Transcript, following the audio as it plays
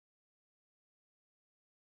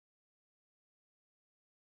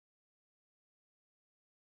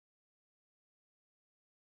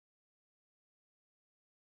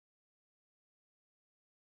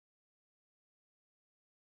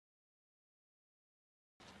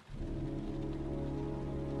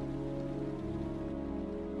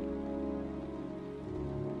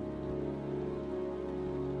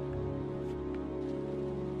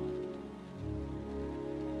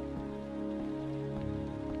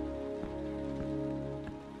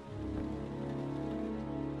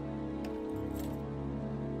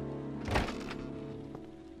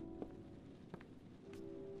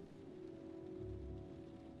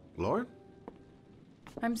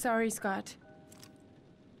I'm sorry, Scott.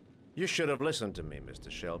 You should have listened to me,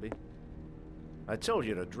 Mr. Shelby. I told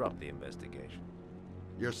you to drop the investigation.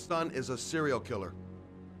 Your son is a serial killer.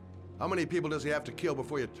 How many people does he have to kill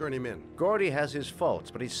before you turn him in? Gordy has his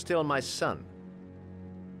faults, but he's still my son.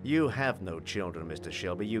 You have no children, Mr.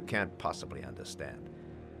 Shelby. You can't possibly understand.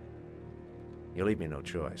 You leave me no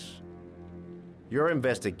choice. Your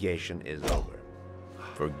investigation is over.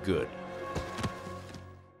 For good.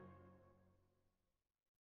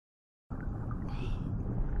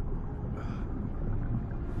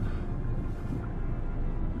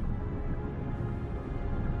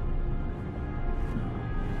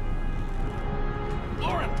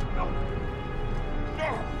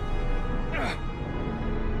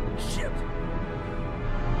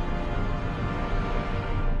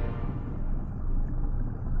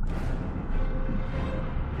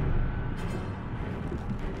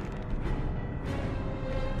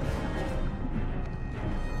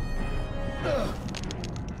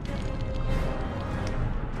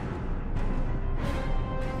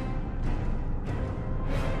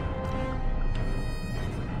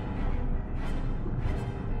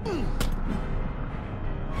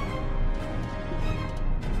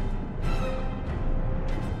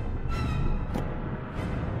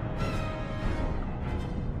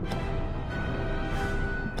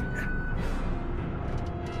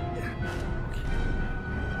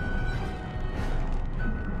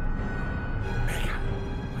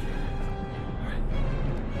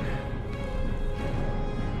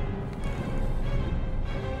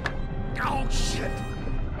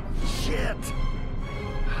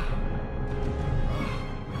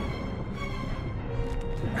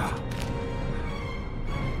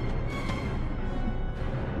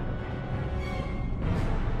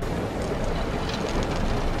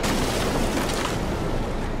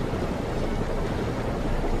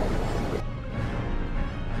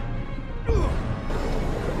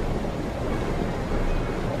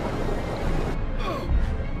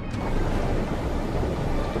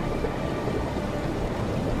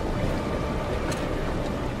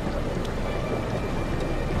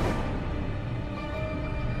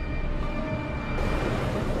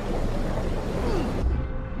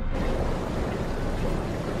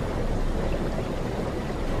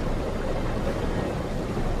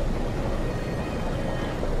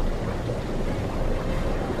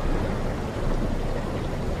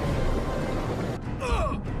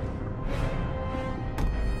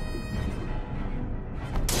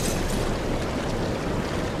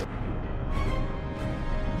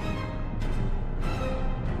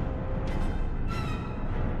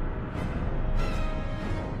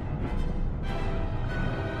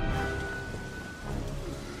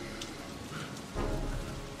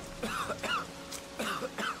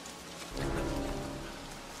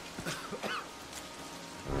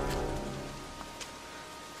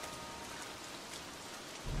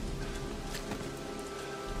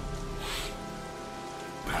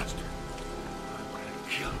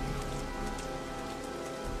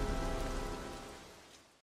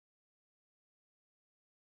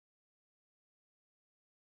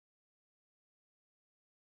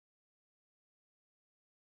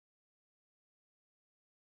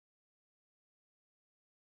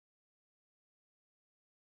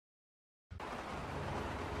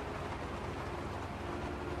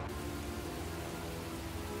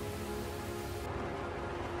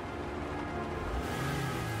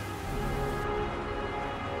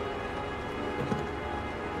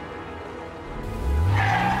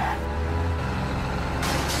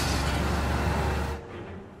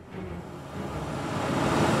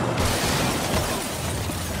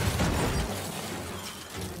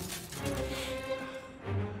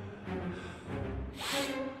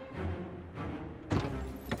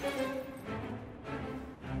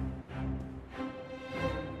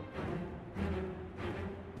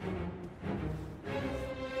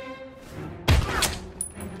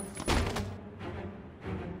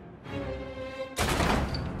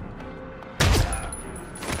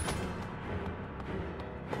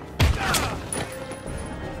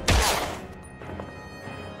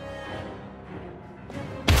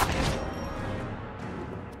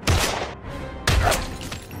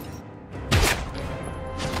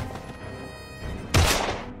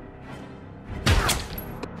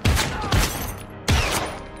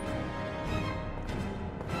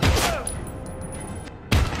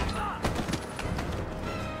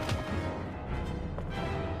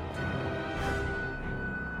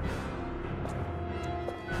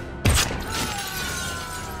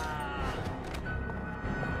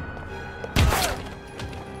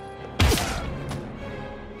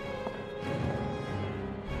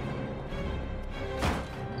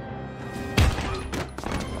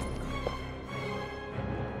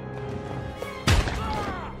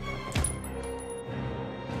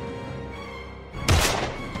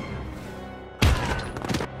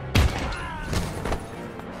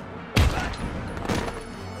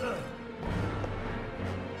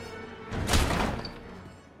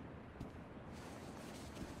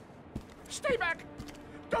 Stay back!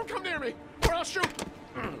 Don't come near me, or I'll shoot!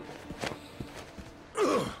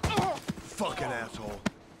 Fucking asshole.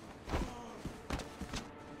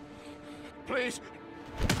 Please.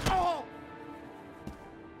 Oh!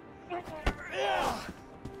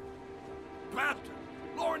 Bastard!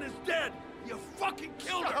 Lauren is dead! You fucking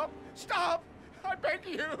killed her! Stop! Stop! I beg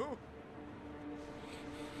you!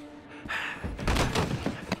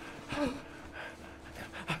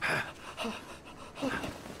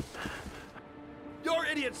 Your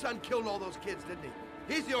idiot son killed all those kids, didn't he?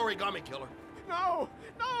 He's the origami killer. No!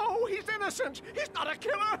 No! He's innocent! He's not a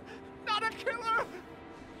killer! Not a killer!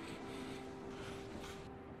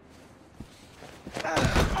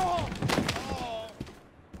 Oh! Oh!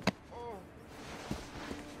 Oh!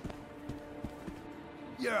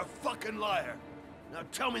 You're a fucking liar. Now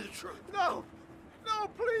tell me the truth. No! No,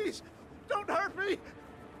 please! Don't hurt me!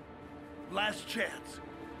 Last chance.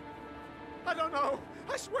 I don't know!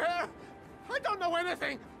 I swear! I don't know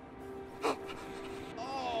anything! Oh!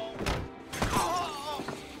 Oh!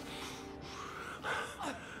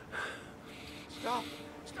 Stop!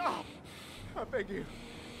 Stop! I beg you.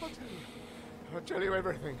 I'll tell you. I'll tell you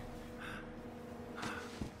everything.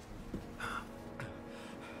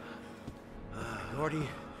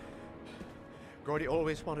 Gordy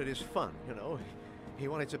always wanted his fun, you know. He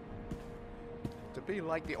wanted to be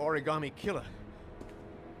like the origami killer.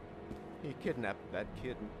 He kidnapped that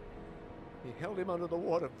kid and he held him under the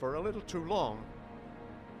water for a little too long.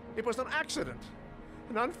 It was an accident.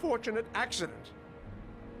 An unfortunate accident.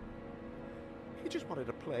 He just wanted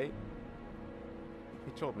to play.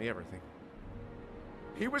 He told me everything.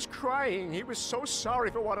 He was crying. He was so sorry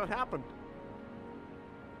for what had happened.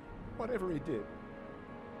 Whatever he did,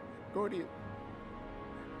 Gordy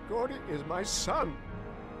is my son.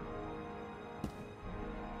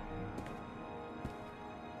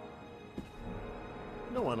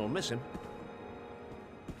 No one will miss him.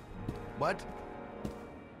 What?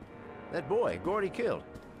 That boy, Gordy killed.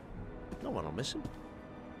 No one will miss him.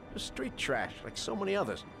 Just street trash, like so many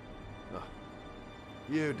others. Oh.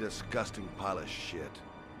 You disgusting pile of shit.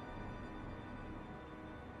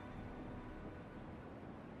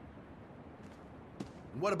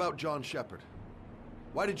 And what about John Shepherd?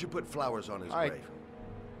 Why did you put flowers on his grave?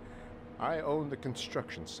 I own the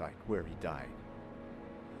construction site where he died.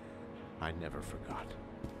 I never forgot.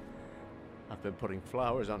 I've been putting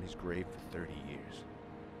flowers on his grave for 30 years.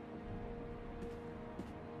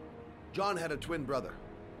 John had a twin brother.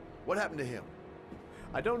 What happened to him?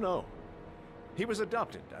 I don't know. He was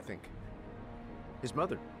adopted, I think. His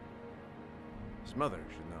mother should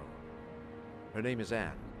know. Her name is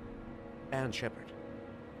Anne. Anne Shepherd.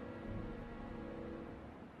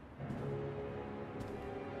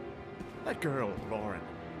 That girl, Lauren,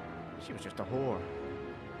 she was just a whore.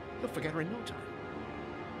 You'll forget her in no time.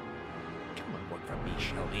 Come and work for me,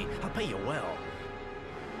 Shelby. I'll pay you well.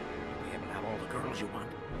 You'll be able to have all the girls you want.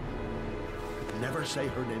 Never say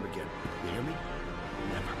her name again. You hear me?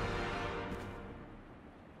 Never.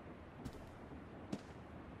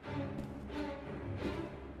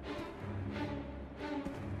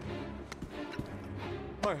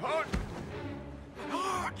 My heart! My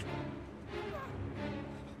heart!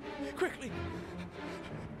 Quickly!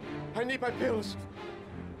 I need my pills.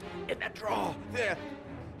 In that drawer, there.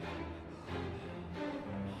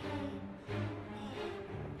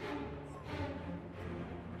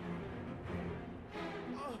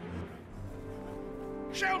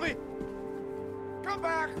 Shelby! Come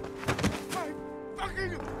back! I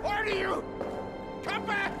fucking order you! Come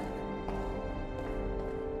back!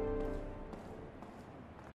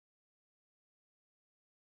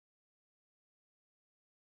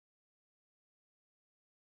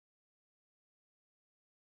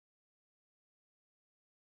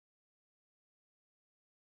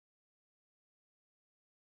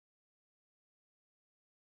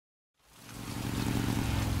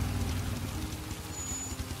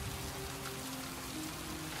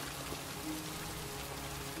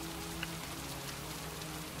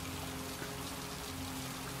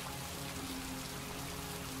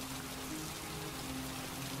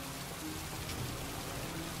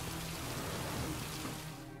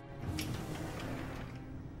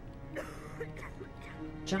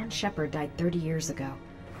 John Shepherd died 30 years ago.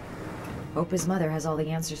 Hope his mother has all the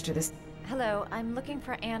answers to this. Hello, I'm looking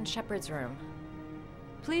for Anne Shepherd's room.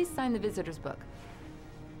 Please sign the visitor's book.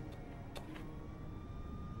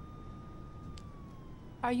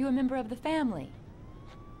 Are you a member of the family?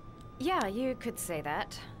 Yeah, you could say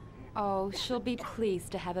that. Oh, she'll be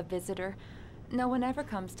pleased to have a visitor. No one ever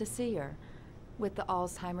comes to see her. With the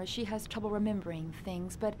Alzheimer's, she has trouble remembering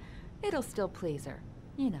things, but it'll still please her,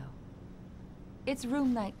 you know. It's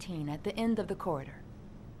room 19 at the end of the corridor.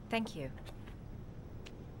 Thank you.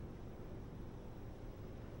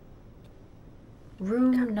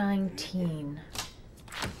 Room 19.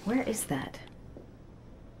 Where is that?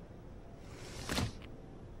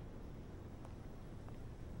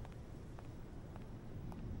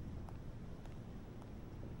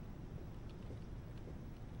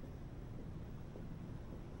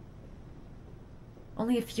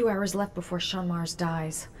 Only a few hours left before Sean Mars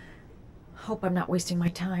dies. Hope I'm not wasting my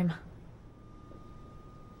time.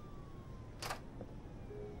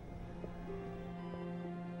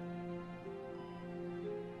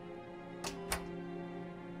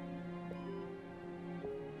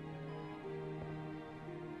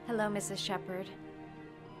 Hello, Mrs. Shepherd.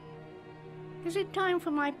 Is it time for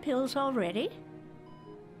my pills already?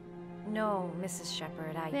 No, Mrs.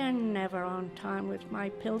 Shepherd, They're never on time with my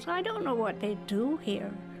pills. I don't know what they do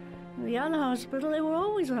here. In the other hospital, they were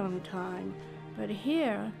always on time. But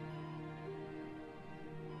here...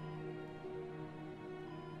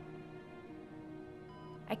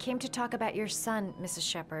 I came to talk about your son, Mrs.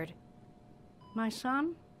 Shepherd. My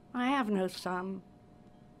son? I have no son.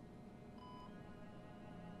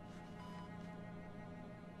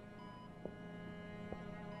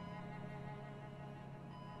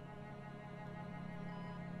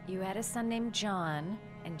 You had a son named John,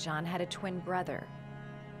 and John had a twin brother.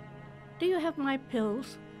 Do you have my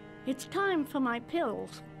pills? It's time for my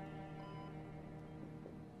pills.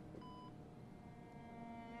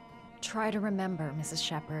 Try to remember, Mrs.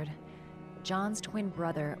 Shepherd. John's twin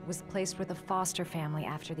brother was placed with a foster family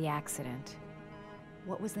after the accident.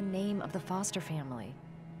 What was the name of the foster family?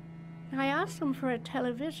 I asked them for a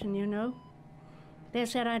television, you know. They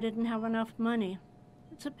said I didn't have enough money.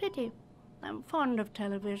 It's a pity. I'm fond of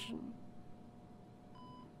television.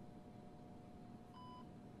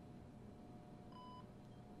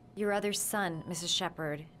 Your other son, Mrs.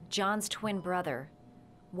 Shepherd, John's twin brother.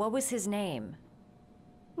 What was his name?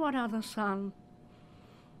 What other son?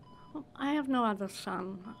 I have no other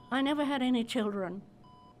son. I never had any children.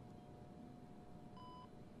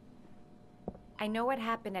 I know what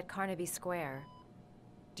happened at Carnaby Square.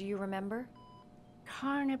 Do you remember?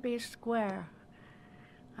 Carnaby Square.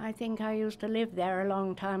 I think I used to live there a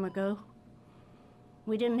long time ago.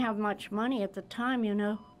 We didn't have much money at the time, you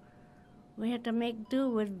know. We had to make do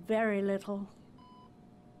with very little.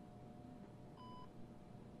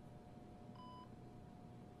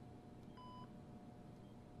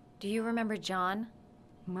 Do you remember John?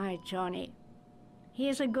 My Johnny. He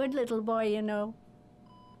is a good little boy, you know.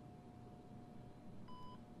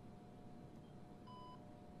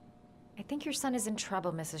 I think your son is in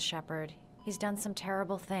trouble, Mrs. Shepherd. He's done some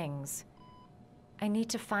terrible things. I need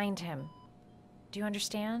to find him. Do you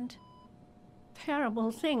understand?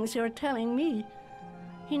 Terrible things you're telling me.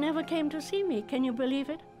 He never came to see me, can you believe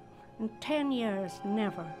it? In 10 years,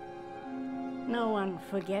 never. No one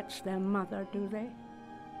forgets their mother, do they?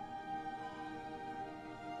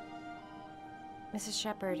 Mrs.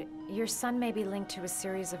 Shepherd, your son may be linked to a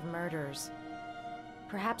series of murders.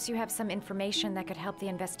 Perhaps you have some information that could help the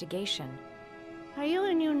investigation. Are you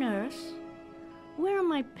a new nurse? Where are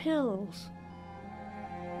my pills?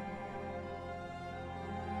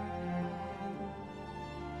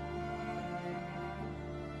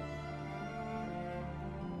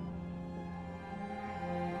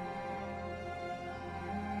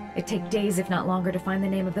 It'd take days, if not longer, to find the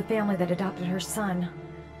name of the family that adopted her son.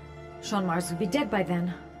 Sean Mars would be dead by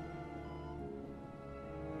then.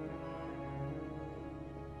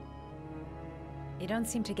 You don't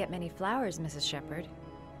seem to get many flowers, Mrs. Shepherd.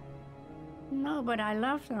 No, but I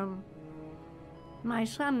love them. My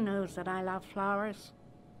son knows that I love flowers.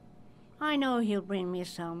 I know he'll bring me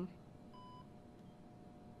some.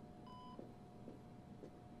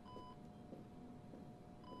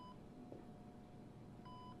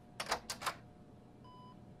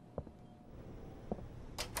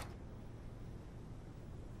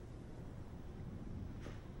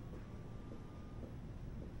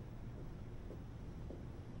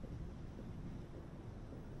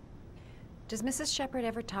 Does Mrs. Shepherd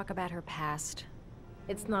ever talk about her past?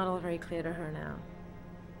 It's not all very clear to her now.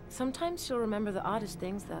 Sometimes she'll remember the oddest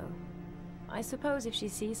things, though. I suppose if she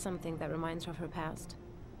sees something that reminds her of her past.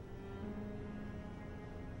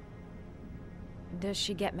 Does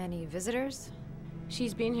she get many visitors?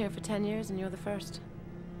 She's been here for 10 years and you're the first.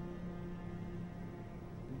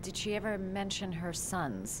 Did she ever mention her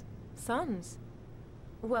sons? Sons?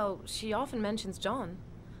 Well, she often mentions John.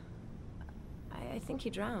 I think he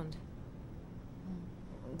drowned.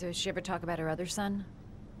 Does she ever talk about her other son?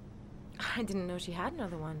 I didn't know she had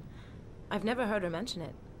another one. I've never heard her mention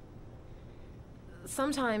it.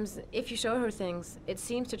 Sometimes, if you show her things, it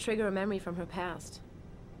seems to trigger a memory from her past.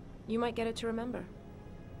 You might get it to remember.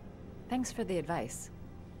 Thanks for the advice.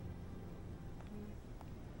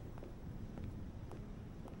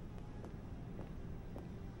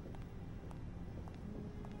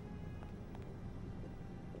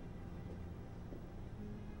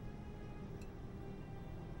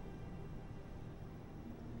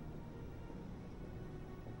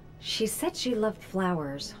 She said she loved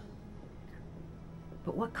flowers.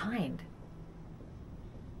 But what kind?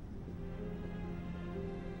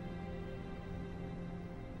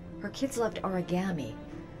 Her kids loved origami.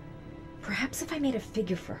 Perhaps if I made a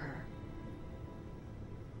figure for her.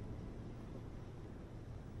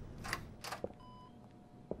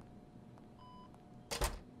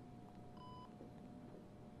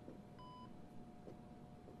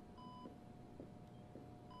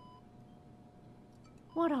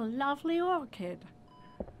 What a lovely orchid.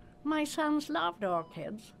 My sons loved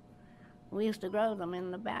orchids. We used to grow them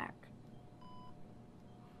in the back.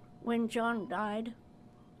 When John died,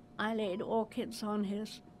 I laid orchids on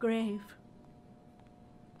his grave.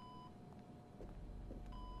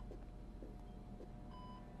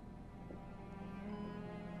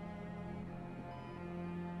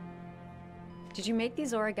 Did you make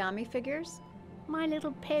these origami figures? My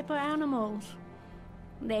little paper animals.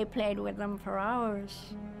 They played with them for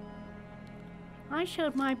hours. I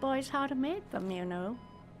showed my boys how to make them, you know.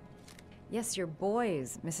 Yes, your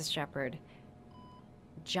boys, Mrs. Shepherd.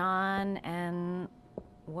 John and...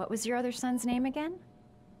 what was your other son's name again?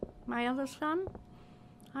 My other son?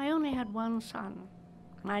 I only had one son,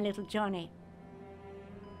 my little Johnny.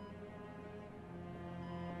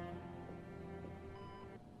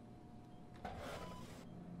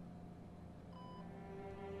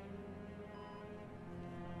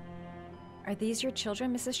 Are these your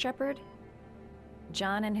children, Mrs. Shepherd?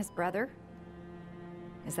 John and his brother?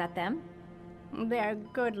 Is that them? They're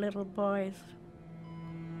good little boys.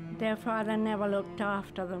 Their father never looked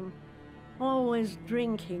after them, always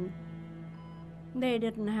drinking. They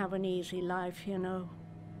didn't have an easy life, you know.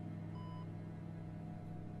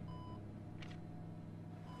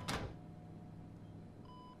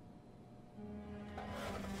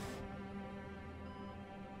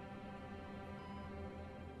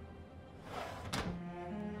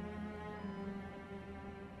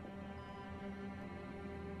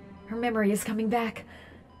 Her memory is coming back.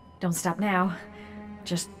 Don't stop now.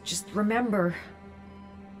 Just remember.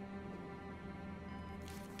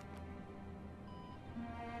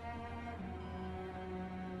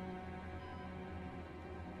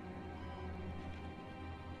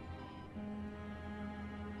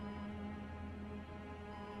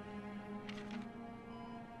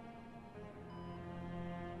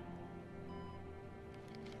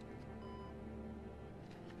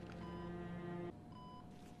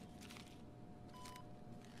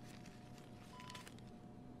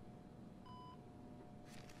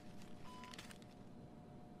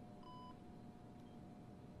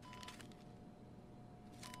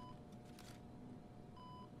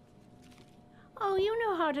 Oh, you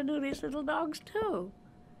know how to do these little dogs, too.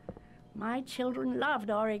 My children loved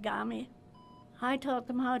origami. I taught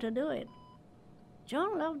them how to do it.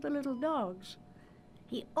 John loved the little dogs.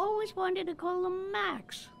 He always wanted to call them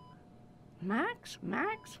Max. Max,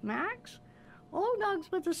 Max, Max? All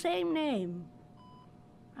dogs with the same name.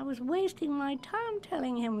 I was wasting my time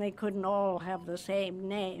telling him they couldn't all have the same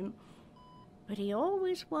name. But he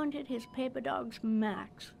always wanted his paper dogs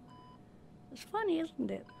Max. It's funny, isn't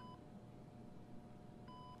it?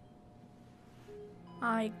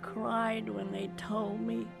 I cried when they told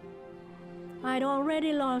me. I'd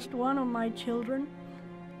already lost one of my children,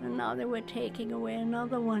 and now they were taking away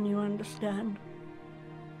another one, you understand.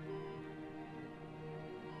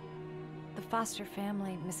 The foster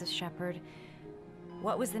family, Mrs. Shepherd.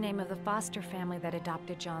 What was the name of the foster family that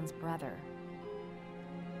adopted John's brother?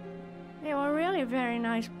 They were really very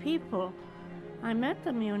nice people. I met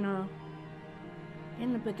them, you know.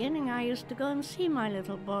 In the beginning, I used to go and see my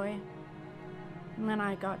little boy. And then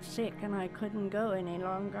I got sick and I couldn't go any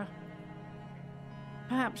longer.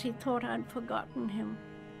 Perhaps he thought I'd forgotten him.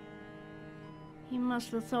 He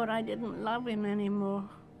must have thought I didn't love him anymore.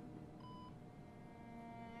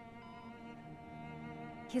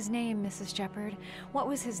 His name, Mrs. Shepherd. What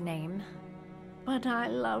was his name? But I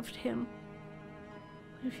loved him.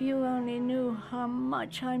 If you only knew how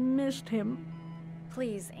much I missed him.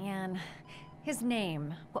 Please, Anne. His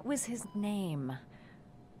name. What was his name?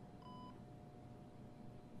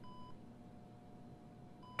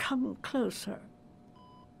 Come closer.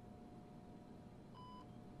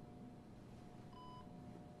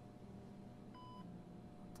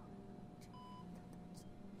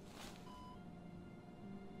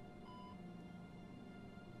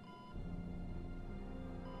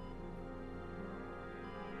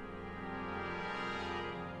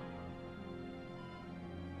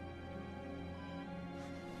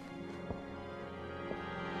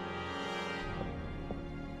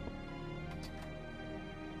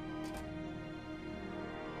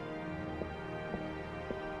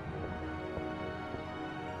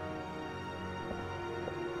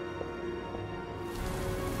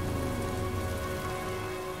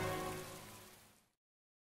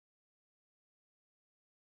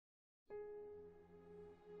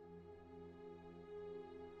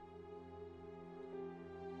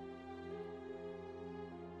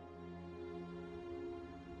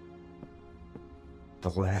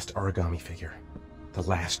 the last origami figure. The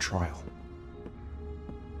last trial.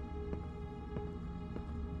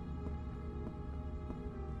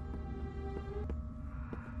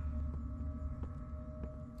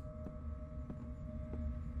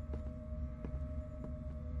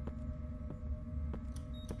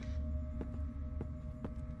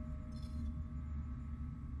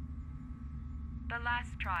 The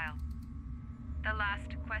last trial. The last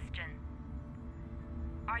question.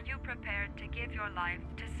 Are you prepared to give your life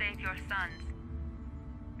to save your sons?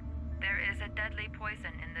 There is a deadly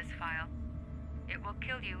poison in this vial. It will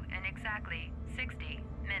kill you in exactly 60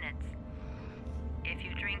 minutes. If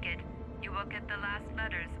you drink it, you will get the last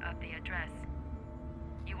letters of the address.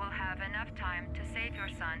 You will have enough time to save your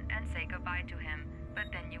son and say goodbye to him, but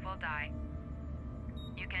then you will die.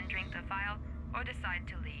 You can drink the vial or decide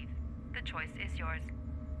to leave. The choice is yours.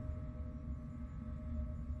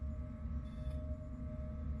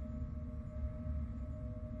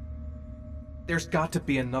 There's got to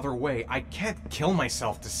be another way. I can't kill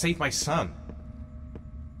myself to save my son.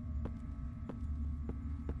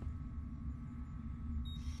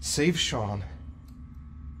 Save Sean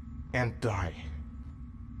and die.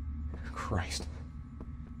 Christ.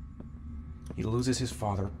 He loses his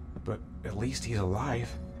father, but at least he's alive.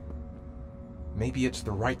 Maybe it's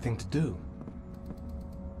the right thing to do.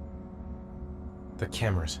 The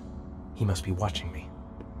cameras. He must be watching me.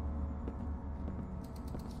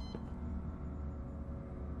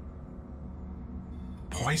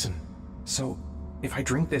 Poison. So, if I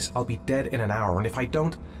drink this, I'll be dead in an hour, and if I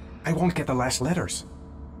don't, I won't get the last letters.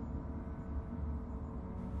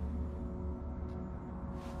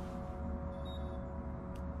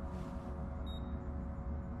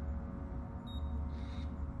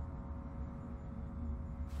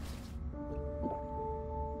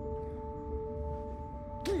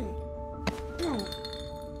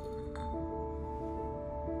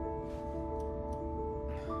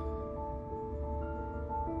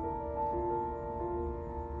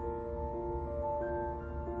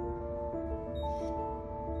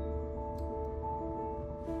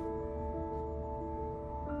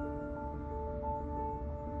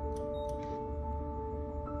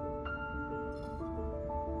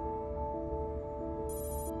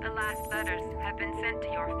 The last letters have been sent to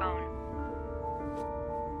your phone.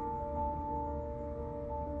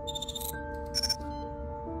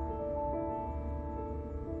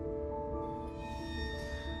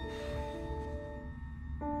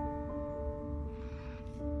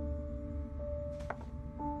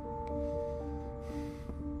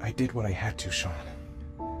 I did what I had to, Sean.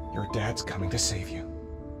 Your dad's coming to save you.